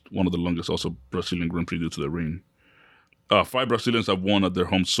was one of the longest also Brazilian Grand Prix due to the rain. 5 Brazilians have won at their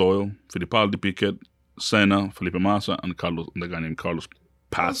home soil: Fittipaldi, Piquet, Senna, Felipe Massa, and the guy named Carlos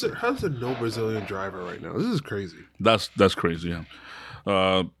Passer. How's there no Brazilian driver right now? This is crazy. That's crazy,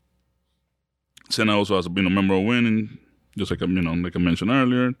 yeah. Senna also has been a memorable win, just like I mentioned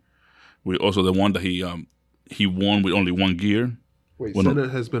earlier. We also the one that he won with only one gear. Wait, Senna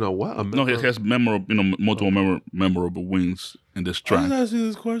has been a what? No, he has multiple memorable wins in this I track. was asking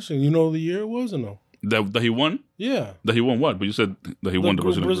this question. You know the year it was or no? That he won? Yeah. That he won what? But you said that he won the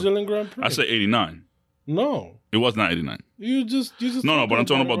Brazilian Grand Prix. I said 89. No. It was not 89. You just No, but I'm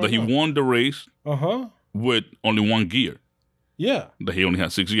talking about that he won the race with only one gear. Yeah. That he only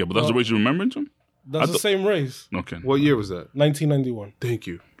had 6 gears. But that's the race you remember him? That's the same race. Okay. What year was that? 1991. Thank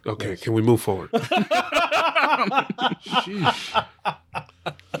you. Okay, yes. Can we move forward? Sheesh.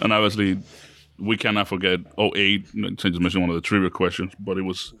 And obviously, we cannot forget 08. Just mentioned one of the trivia questions, but it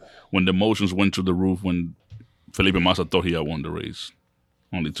was when the emotions went through the roof when Felipe Massa thought he had won the race.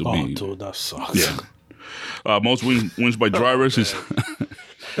 Only to be. Dude, that sucks. Yeah. Most wins by drivers is.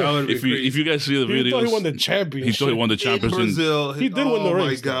 If you guys see the videos, he thought he won the championship. He thought he won the championship. In Brazil, he did win the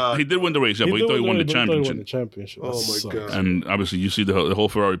race. Oh my God. He did win the race, yeah, but he thought he won the championship. Oh my God. And obviously, you see the whole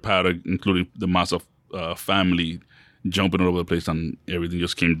Ferrari paddock, including the Massa family, jumping all over the place, and everything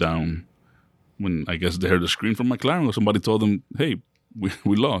just came down when I guess they heard the scream from McLaren, or somebody told them, "Hey, we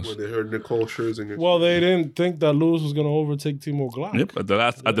lost." When they heard Nicole Scherzinger. Well, they didn't think that Lewis was going to overtake Timo Glock. Yep, at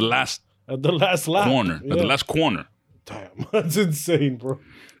the last lap corner. Yeah. At the last corner. Damn, that's insane, bro.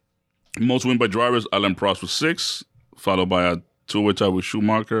 Most win by drivers, Alain Prost with 6, followed by a 2-way tie with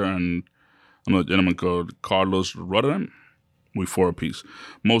Schumacher and another gentleman called Carlos Rotterdam with 4 apiece.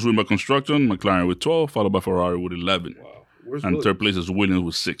 Most win by construction, McLaren with 12, followed by Ferrari with 11. Wow. And third place is Williams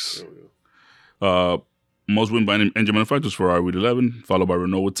with 6. Most win by engine manufacturers, Ferrari with 11, followed by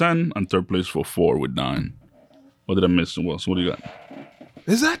Renault with 10, and third place for Ford with 9. What did I miss? What do you got?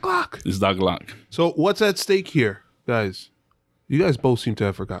 Is that Glock? It's that Glock. So what's at stake here, guys? You guys both seem to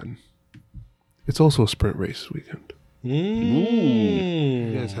have forgotten. It's also a sprint race weekend.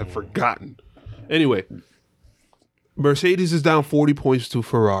 You guys have forgotten. Anyway, Mercedes is down 40 points to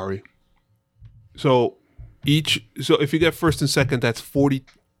Ferrari. So if you get first and second, that's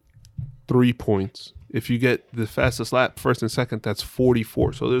 43 points. If you get the fastest lap, first and second, that's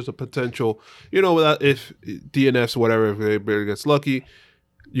 44. So there's a potential, if DNFs or whatever, if everybody gets lucky,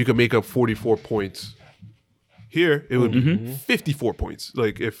 you can make up 44 points. Here, it would be 54 points.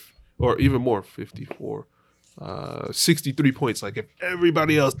 Or even more, 54. 63 points. Like if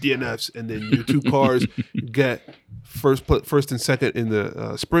everybody else DNFs and then your 2 cars get first and second in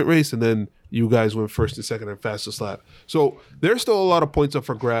the sprint race, and then you guys win first and second and fastest lap. So there's still a lot of points up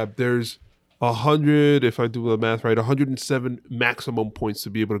for grab. There's 100, if I do the math right, 107 maximum points to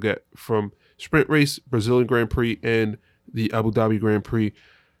be able to get from sprint race, Brazilian Grand Prix, and the Abu Dhabi Grand Prix.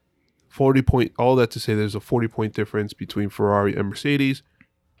 40 point, all that to say there's a 40-point difference between Ferrari and Mercedes.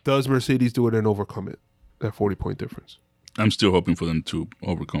 Does Mercedes do it and overcome it? That 40-point difference. I'm still hoping for them to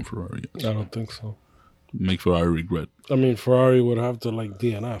overcome Ferrari. Yes. I don't think so. Make Ferrari regret. I mean, Ferrari would have to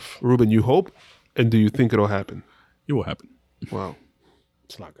DNF. Ruben, you hope, and do you think it'll happen? It will happen. Wow.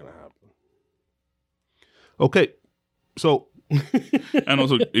 It's not going to happen. Okay. So. And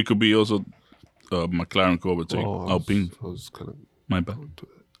also, it could be also McLaren could overtake Alpine. I was kind of. My bad.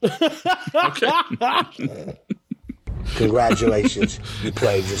 Okay. Congratulations, you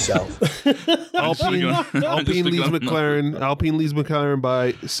played yourself. Alpine leads McLaren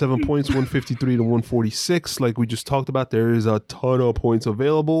by 7 points, 153 to 146. Like we just talked about, there is a ton of points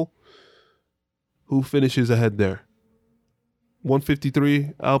available. Who finishes ahead there?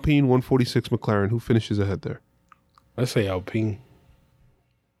 153 Alpine, 146 McLaren. Who finishes ahead there? I say Alpine.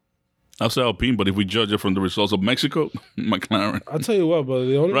 I'll say Alpine, but if we judge it from the results of Mexico, McLaren. I'll tell you what, but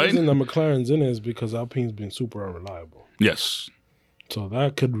the only reason that McLaren's in it is because Alpine's been super unreliable. Yes. So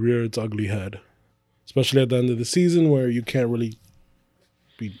that could rear its ugly head, especially at the end of the season where you can't really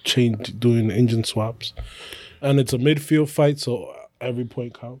be doing engine swaps, and it's a midfield fight, so every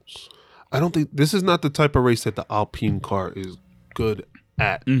point counts. I don't think this is not the type of race that the Alpine car is good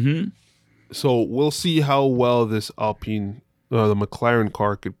at. Mm-hmm. So we'll see how well this Alpine, the McLaren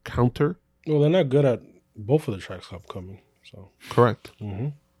car, could counter. Well, they're not good at both of the tracks upcoming. So Correct. mm-hmm.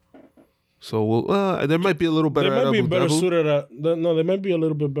 So we'll, there might be a little better. They might at be Abu better Dhabi. suited at. No, they might be a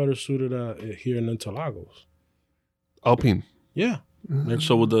little bit better suited at here in Interlagos. Alpine. Yeah,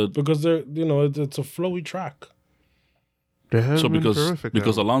 So with the because they're it's a flowy track. They have so been because terrific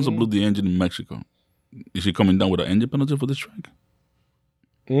because now. Alonso blew the engine in Mexico, is he coming down with an engine penalty for this track?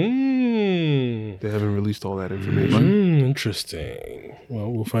 Mm. They haven't released all that information. Interesting.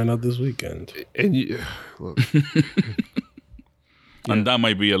 Well, we'll find out this weekend. And look, And that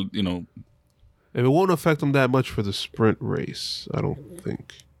might be and it won't affect them that much for the sprint race, I don't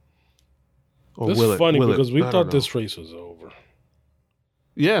think. Or That's will it? funny Will it? because we I don't thought know. this race was over.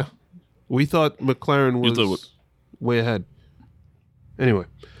 Yeah, we thought McLaren You thought was way ahead. Anyway,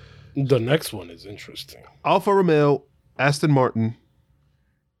 The next one is interesting. Alfa Romeo, Aston Martin,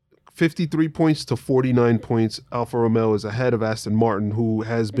 53 points to 49 points. Alfa Romeo is ahead of Aston Martin, who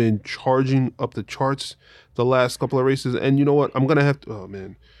has been charging up the charts the last couple of races. And you know what? I'm going to have to... Oh,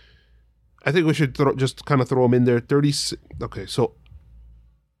 man. I think we should just kind of throw them in there. 36... Okay, so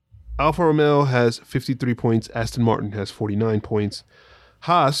Alfa Romeo has 53 points. Aston Martin has 49 points.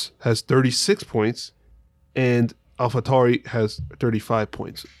 Haas has 36 points. And AlphaTauri has 35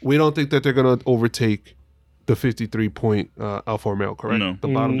 points. We don't think that they're going to overtake the 53-point Alfa Romeo, correct? No. The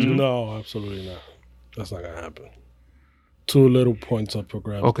bottom two? No, absolutely not. That's not going to happen. 2 little points up for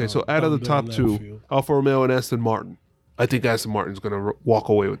grabs. Okay, so out of the top down two, that field. Alfa Romeo and Aston Martin, I think Aston Martin's going to walk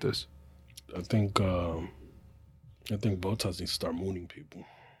away with this. I think Bottas needs to start mooning people.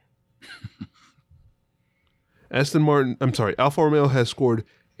 Alfa Romeo has scored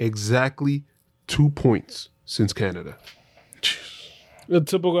exactly 2 points since Canada. The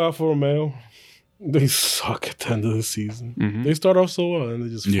typical Alfa Romeo, they suck at the end of the season. Mm-hmm. They start off so well and they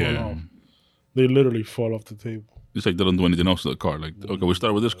just fall off. They literally fall off the table. It's like they don't do anything else to the car. Like, okay, we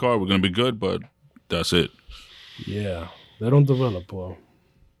start with this car, we're gonna be good, but that's it. Yeah, they don't develop well.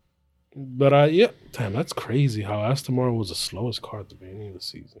 But damn, that's crazy how Aston Martin was the slowest car at the beginning of the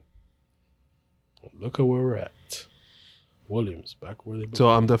season. Look at where we're at. Williams back where they So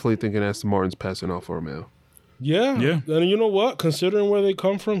I'm definitely thinking Aston Martin's passing Alfa Romeo. Yeah. Yeah. And you know what? Considering where they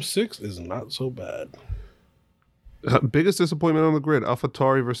come from, 6 is not so bad. Biggest disappointment on the grid,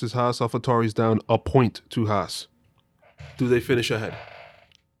 AlphaTauri versus Haas. AlphaTauri's down a point to Haas. Do they finish ahead?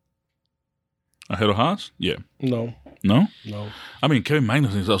 Ahead of Haas? Yeah. No. No? No. I mean, Kevin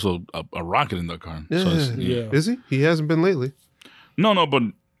Magnussen is also a rocket in that car. Yeah. So it's- Yeah. Is he? He hasn't been lately. No, but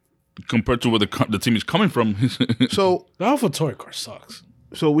compared to where the team is coming from, So The AlphaTauri car sucks.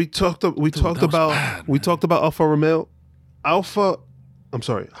 we talked that was about bad, Alfa Romeo.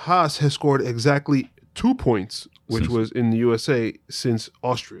 Haas has scored exactly 2 points, which Since- was in the USA since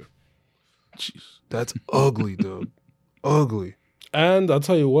Austria. Jeez. That's ugly, dude. Ugly. And I'll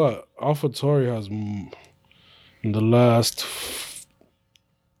tell you what, AlphaTauri has in the last.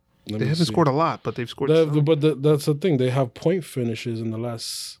 They haven't scored a lot, but they've scored some. That's the thing. They have point finishes in the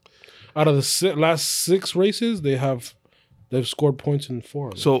last. Out of the last 6 races, they've scored points in 4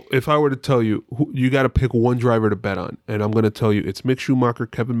 of them. So if I were to tell you, you got to pick one driver to bet on, and I'm going to tell you it's Mick Schumacher,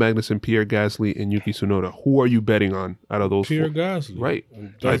 Kevin Magnussen, Pierre Gasly, and Yuki Tsunoda. Who are you betting on out of those Pierre 4? Gasly. Right.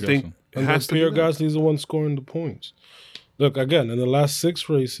 And I that's- think it And has then to Pierre be that. Gasly is the one scoring the points. Look, again, in the last 6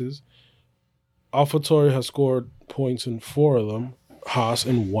 races, AlphaTauri has scored points in 4 of them, Haas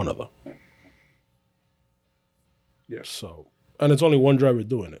in 1 of them. Yeah. So, and it's only one driver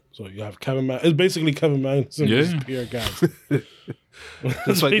doing it. So you have it's basically Kevin Magnussen versus Yeah. Pierre Gasly. That's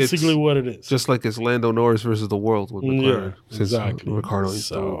Just like it's- basically what it is. Just like it's Lando Norris versus the world with McLaren. yeah, Since exactly. Ricardo ain't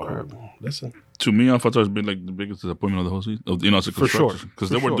doing crap. Listen, To me, AlphaTauri has been like the biggest disappointment of the whole season. As a For sure. construction. Because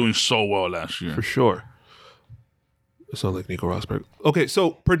For they were sure. doing so well last year. For sure. It sounds like Nico Rosberg. Okay,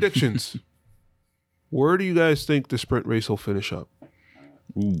 so predictions. Where do you guys think the sprint race will finish up?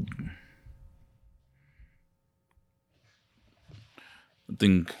 Ooh. I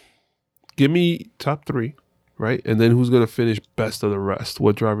think Give me top 3, right? And then who's going to finish best of the rest?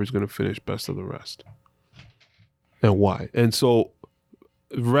 What driver is going to finish best of the rest? And why? And so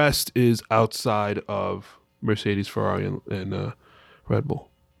rest is outside of Mercedes, Ferrari, and Red Bull.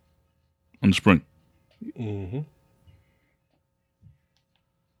 on the sprint.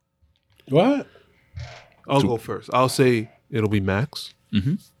 what? I'll go first. I'll say it'll be Max,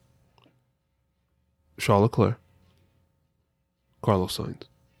 Mm-hmm. Charles Leclerc, Carlos Sainz.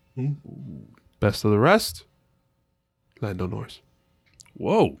 Best of the rest, Lando Norris.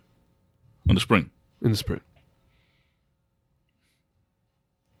 Whoa. In the spring. in the sprint.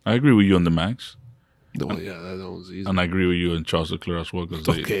 I agree with you on the Max. Oh, yeah, that one's easy. And I agree with you and Charles Leclerc as well. Cause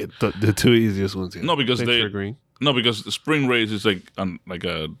Okay, the two easiest ones here. No, because Thanks they- for agreeing. No, because the spring race is like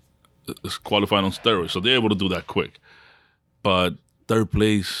it's qualifying on steroids, so they're able to do that quick. But third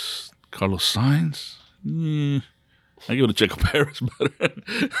place, Carlos Sainz. I give it to Checo Perez better.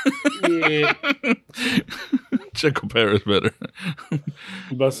 Yeah. Checo Perez better.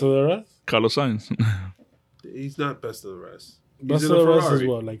 Best of the rest? Carlos Sainz. He's not best of the rest. Best in of a the rest is Ferrari.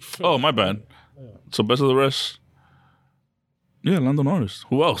 what? Like fifth? Oh, my bad. So best of the rest. Yeah, Lando Norris.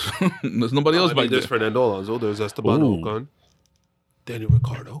 Who else? There's nobody else back there. There's Fernando Alonso. There's Esteban Ooh. Ocon. Daniel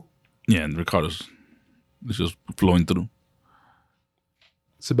Ricciardo. Yeah, and Ricardo's it's just flowing through.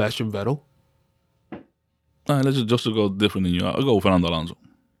 Sebastian Vettel. Let's just to go different than you. I'll go with Fernando Alonso.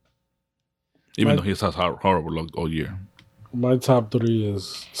 Even My- though he has horrible luck all year. My top three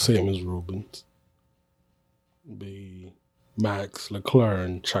is same as Ruben's. Be Max, Leclerc,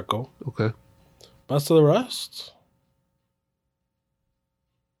 and Checo. Okay. Best of the rest?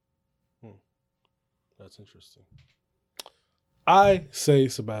 That's interesting. I say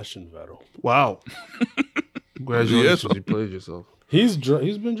Sebastian Vettel. Wow. Congratulations, Yes. you played yourself. He's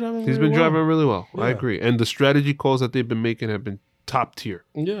been driving. He's very been well. driving really well. I Yeah. agree. And the strategy calls that they've been making have been top tier.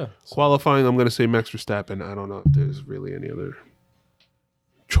 Yeah. Qualifying, I'm going to say Max Verstappen. I don't know if there's really any other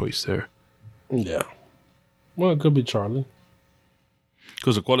choice there. Yeah. Well, it could be Charlie.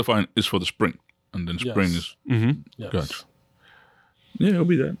 Because the qualifying is for the spring. And then spring Yes. is... Mm-hmm. Yes. Gotcha. Yeah, it'll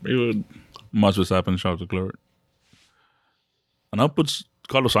be that. It would Max Verstappen, Charles Leclerc. And I'll put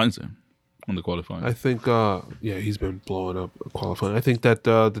Carlos Sainz in on the qualifying. I think, he's been blowing up qualifying. I think that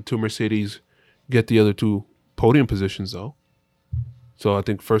the two Mercedes get the other two podium positions, though. So I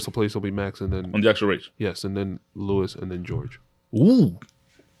think first place will be Max, and then on the actual race. yes, and then Lewis, and then George. Ooh.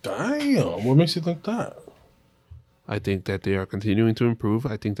 Damn. What makes you think that? I think that they are continuing to improve.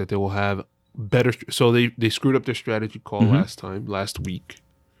 I think that they will have better. So they screwed up their strategy call last week.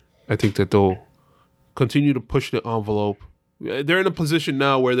 I think that they'll continue to push the envelope. They're in a position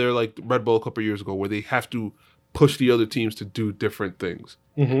now where they're like Red Bull a couple of years ago, where they have to push the other teams to do different things.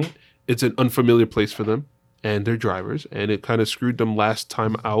 Mm-hmm. It's an unfamiliar place for them and their drivers, and it kind of screwed them last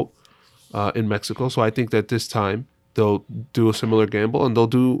time out in Mexico. So I think that this time they'll do a similar gamble and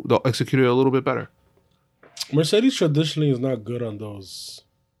they'll execute it a little bit better. Mercedes traditionally is not good on those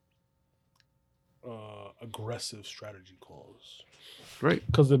aggressive strategy calls Right.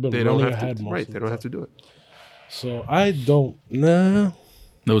 because they've been They don't running have ahead to. most Right. of They the don't have time. to do it. So I don't. Nah.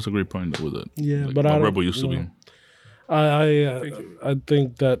 That was a great point with it. Yeah, Like but how I don't, Red Bull used to be. I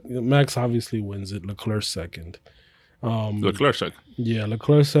think that Max obviously wins it. Leclerc second. Leclerc second. Yeah,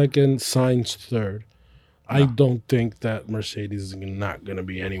 Leclerc second, Sainz third. I don't think that Mercedes is not going to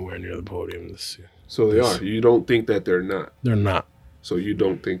be anywhere near the podium this year. So they are. You don't think that they're not. They're not. So you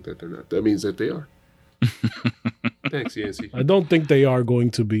don't think that they're not. That means that they are. Thanks, Yancy. I don't think they are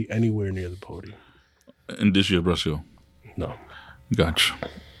going to be anywhere near the podium. In this year, Brazil. No, Gotcha.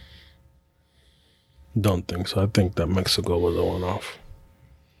 don't think so. I think that Mexico was a one-off.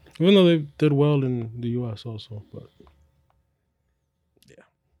 Even though they did well in the U.S. also, but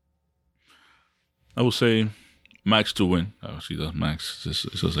I would say Max to win. Obviously, that's Max. It's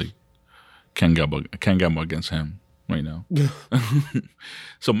just like can't gamble against him right now.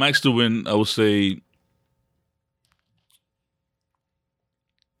 So Max to win, I would say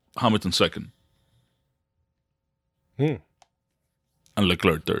Hamilton second. Hmm. And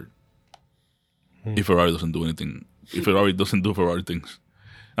Leclerc third. If Ferrari doesn't do anything. If Ferrari doesn't do Ferrari things.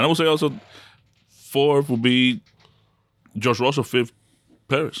 And I would say also fourth would be George Russell, fifth,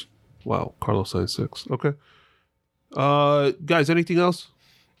 Perez. Wow, Carlos Sainz 6. Okay. Guys, anything else?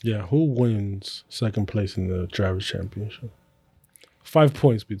 yeah, who wins second place in the Drivers' Championship? 5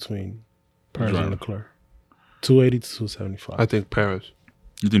 points between Perez Driver. and Leclerc. 280 to 275. I think Perez.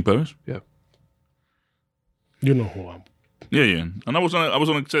 You think Perez? You know who I'm. Yeah. And I was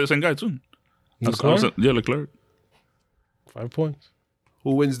gonna say the same guy too. Leclerc? Yeah, Leclerc. 5 points.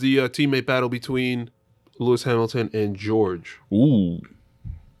 Who wins the teammate battle between Lewis Hamilton and George? Ooh.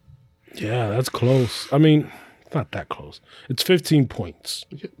 Yeah, that's close. I mean, it's not that close. It's 15 points.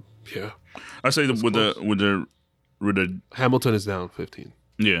 Yeah. I say with the Hamilton is down 15.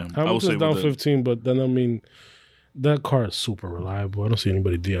 yeah. I would say Hamilton's down with the, 15, but then, I mean, that car is super reliable. I don't see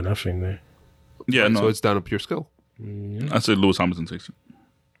anybody DNFing there. yeah. Right, No, So it's down to pure skill. I say Lewis Hamilton takes it.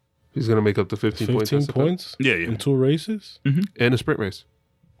 He's going to make up the 15 points. 15 That's the points Yeah. in 2 races? bet. And a sprint race.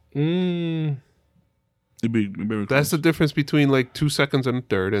 It'd be very That's the close. difference between like 2 seconds and a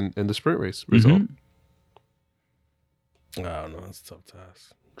third and the sprint race result. I don't know. It's a tough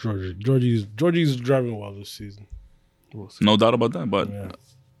task. Georgie's driving well this season. We'll see. No doubt about that, but Yeah.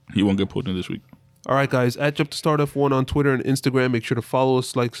 he won't get put in this week. All right, guys, at Jump to Start F1 on Twitter and Instagram. Make sure to follow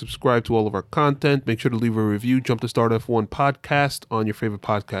us, like, subscribe to all of our content. Make sure to leave a review. Jump to Start F1 podcast on your favorite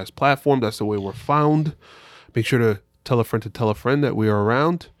podcast platform. That's the way we're found. Make sure to tell a friend that we are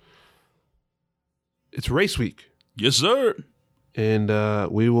around. It's race week, Yes, sir. and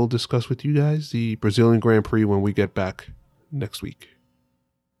we will discuss with you guys the Brazilian Grand Prix when we get back next week.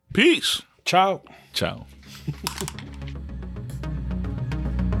 Peace. Ciao. Ciao.